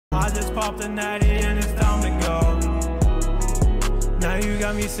just popped a natty and it's time to go. Now you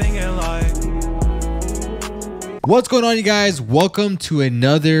got me singing like. What's going on, you guys? Welcome to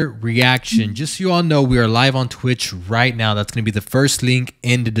another reaction. Just so you all know, we are live on Twitch right now. That's going to be the first link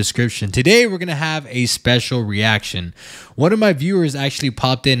in the description. Today, we're going to have a special reaction. One of my viewers actually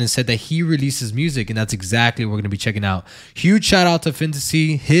popped in and said that he releases music, and that's exactly what we're going to be checking out. Huge shout out to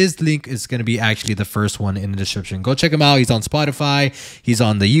Fintacy. His link is going to be actually the first one in the description. Go check him out. He's on Spotify. He's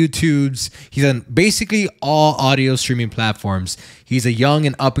on the YouTubes. He's on basically all audio streaming platforms. He's a young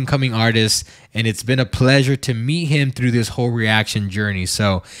and up-and-coming artist, and it's been a pleasure to meet him through this whole reaction journey.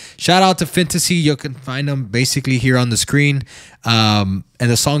 So shout out to Fintacy. You can find him basically here on the screen. And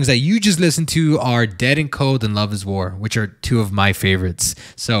the songs that you just listened to are Dead and Cold and Love is War, which are two of my favorites.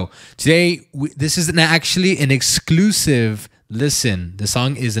 So today, this is actually an exclusive listen. The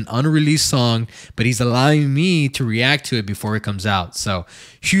song is an unreleased song, but he's allowing me to react to it before it comes out. So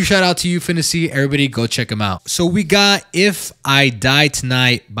huge shout out to you, Fintacy. Everybody go check him out. So we got If I Die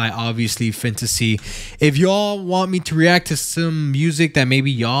Tonight by obviously Fintacy. If y'all want me to react to some music that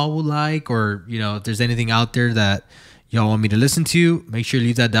maybe y'all will like, or you know, if there's anything out there that y'all want me to listen to, make sure you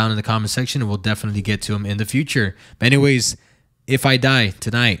leave that down in the comment section and we'll definitely get to them in the future. But anyways, If I Die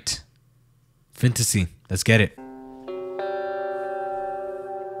Tonight, Fintacy. Let's get it.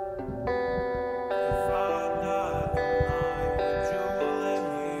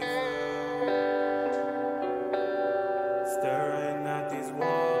 Staring at these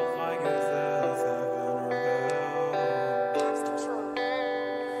walls like is this heaven or hell?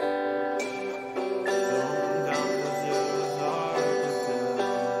 Going down with you is hard to tell.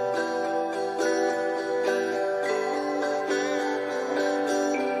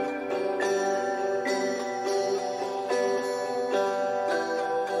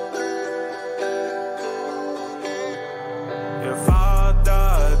 If I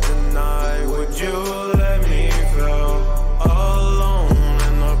died tonight, would you let me feel alone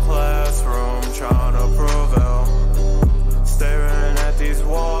in the classroom trying to prevail? Staring at these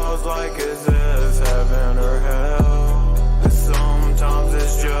walls like is this heaven or hell? And sometimes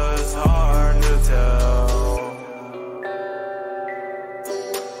it's just hard to tell.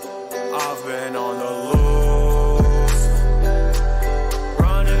 I've been on the loose,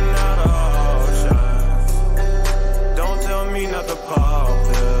 running out of options. Don't tell me not to pop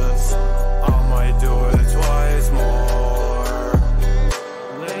this. I might do it twice more.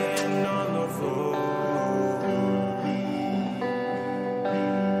 Laying on the floor.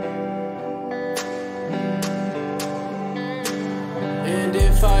 And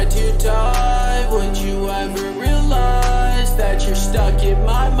if I do die, would you ever realize that you're stuck in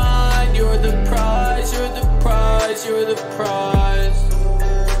my mind? You're the prize, you're the prize, you're the prize.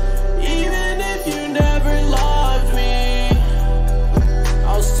 Even if you never loved me,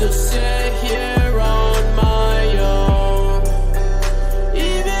 I'll still sit here on my own.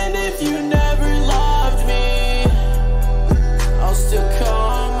 Even if you never loved me, I'll still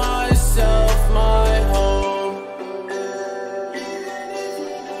call myself my home.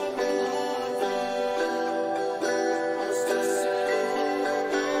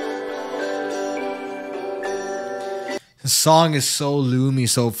 The song is so loomy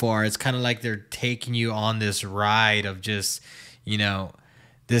so far. It's kind of like they're taking you on this ride of just, you know,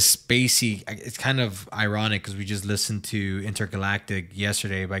 this spacey. It's kind of ironic because we just listened to Intergalactic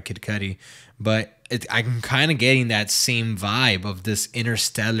yesterday by Kid Cudi, but I'm kind of getting that same vibe of this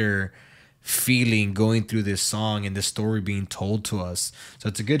interstellar feeling going through this song and the story being told to us. So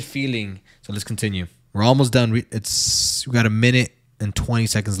it's a good feeling. So let's continue. We're almost done. We got a minute and 20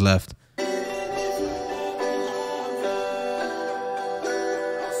 seconds left.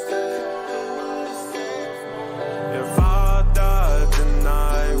 If I died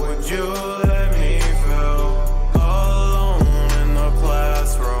tonight, would you let me feel alone in the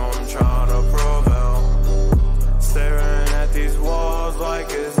classroom trying to prevail? Staring at these walls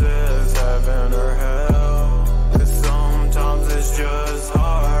like is this heaven or hell? 'Cause sometimes it's just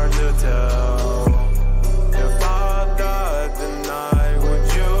hard to tell. If I died tonight,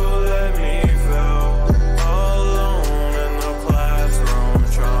 would you let me feel alone in the classroom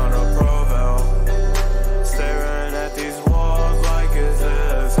trying to prevail? Staring at these walls like is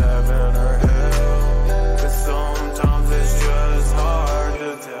this heaven or hell? 'Cause sometimes it's just hard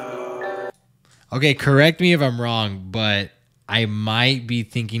to tell. Okay, correct me if I'm wrong, but I might be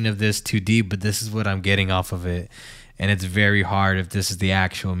thinking of this too deep, but this is what I'm getting off of it. And it's very hard if this is the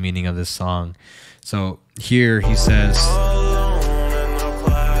actual meaning of this song. So here he says, Alone in the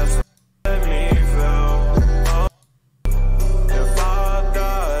class, let me feel. If I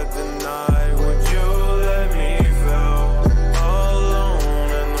died tonight, would you let me feel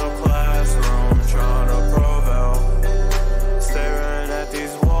alone in the class?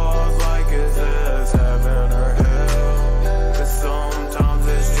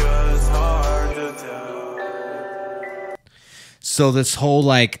 So this whole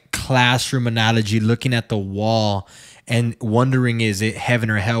like classroom analogy, looking at the wall and wondering, is it heaven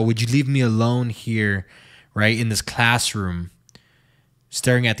or hell? Would you leave me alone here, right, in this classroom,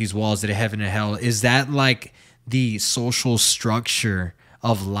 staring at these walls? Is it heaven or hell? Is that like the social structure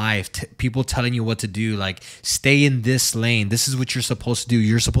of life? People telling you what to do, like, stay in this lane. This is what you're supposed to do.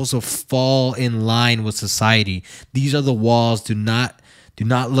 You're supposed to fall in line with society. These are the walls. Do not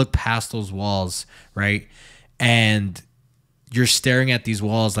look past those walls, right? And you're staring at these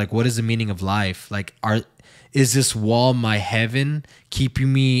walls like, what is the meaning of life? Like, is this wall my heaven,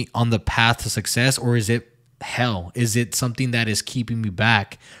 keeping me on the path to success, or is it hell? Is it something that is keeping me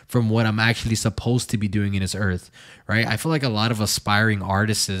back from what I'm actually supposed to be doing in this earth, right? I feel like a lot of aspiring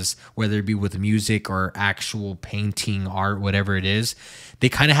artists, whether it be with music or actual painting, art, whatever it is, they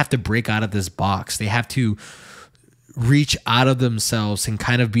kind of have to break out of this box. They have to reach out of themselves and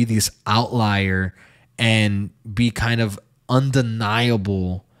kind of be this outlier and be kind of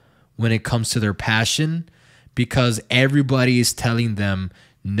undeniable when it comes to their passion, because everybody is telling them,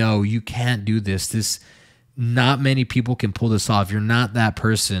 no, you can't do this. Not many people can pull this off. You're not that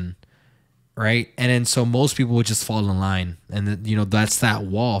person, right? And then so most people would just fall in line, and you know, that's that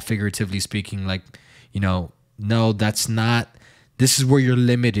wall, figuratively speaking. Like, you know, no, that's not. This is where you're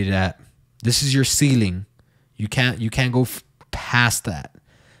limited at. This is your ceiling. You can't go past that.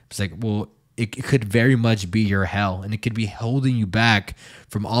 It's like, well, it could very much be your hell, and it could be holding you back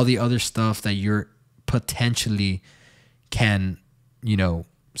from all the other stuff that you're potentially can, you know,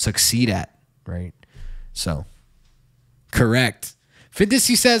 succeed at, right? So, correct.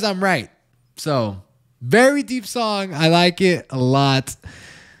 Fintacy says I'm right. So, very deep song. I like it a lot.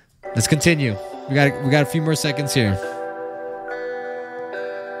 Let's continue. We got a few more seconds here.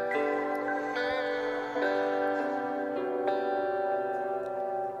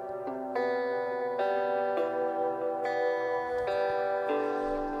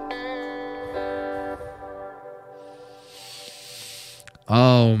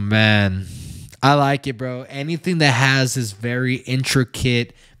 Oh man, I like it, bro. Anything that has this very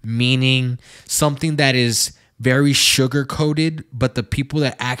intricate meaning, something that is very sugar coated, but the people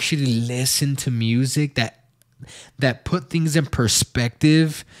that actually listen to music, that put things in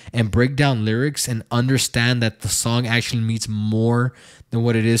perspective and break down lyrics and understand that the song actually means more than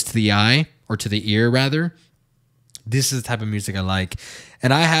what it is to the eye, or to the ear rather. This is the type of music I like.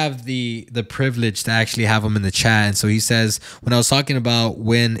 And I have the privilege to actually have him in the chat. And so he says, when I was talking about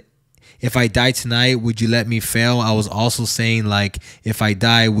if I die tonight, would you let me fail? I was also saying, like, if I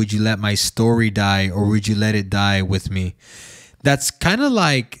die, would you let my story die, or would you let it die with me? That's kind of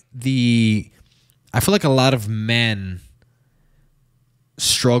like I feel like a lot of men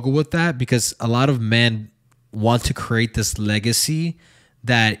struggle with that, because a lot of men want to create this legacy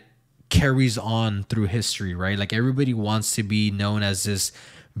that carries on through history, right? Like, everybody wants to be known as this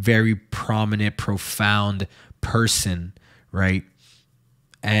very prominent, profound person, right?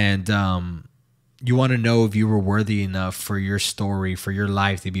 And you want to know if you were worthy enough for your story, for your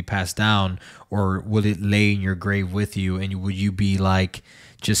life to be passed down, or will it lay in your grave with you? And would you be like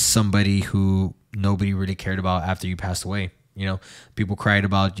just somebody who nobody really cared about after you passed away? You know, people cried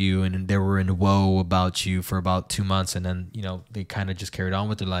about you and they were in woe about you for about 2 months, and then, you know, they kind of just carried on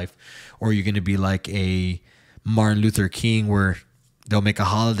with their life. Or you're going to be like a Martin Luther King, where they'll make a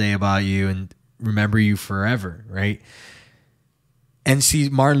holiday about you and remember you forever, right? And see,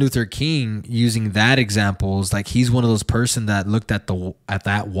 Martin Luther King, using that example, is like, he's one of those person that looked at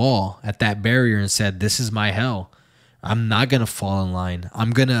that wall, at that barrier, and said, this is my hell. I'm not going to fall in line.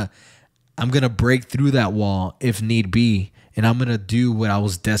 I'm going to break through that wall if need be, and I'm going to do what I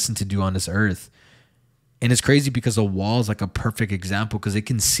was destined to do on this earth. And it's crazy because a wall is like a perfect example, because it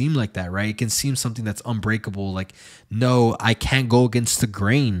can seem like that, right? It can seem something that's unbreakable. Like, no, I can't go against the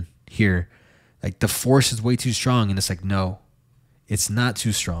grain here. Like, the force is way too strong. And it's like, no, it's not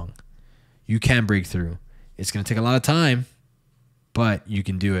too strong. You can break through. It's going to take a lot of time, but you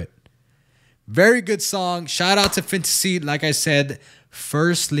can do it. Very good song. Shout out to Fintacy. Like I said,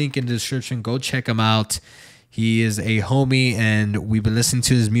 first link in the description. Go check him out. He is a homie, and we've been listening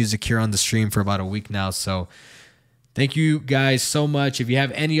to his music here on the stream for about a week now. So thank you guys so much. If you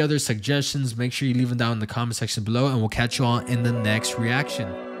have any other suggestions, make sure you leave them down in the comment section below, and we'll catch you all in the next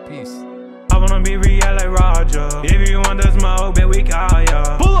reaction. Peace. I wanna be real like Roger. If you want the smoke, bet we call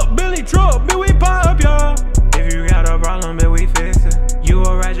ya. Pull up Billy truck, bet we pop ya. If you got a problem, bet we fix it. You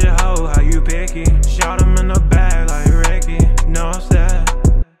a ratchet hoe, how you picky? Shot him in the bag like Ricky. No, I'm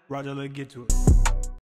sad. Roger, let's get to it.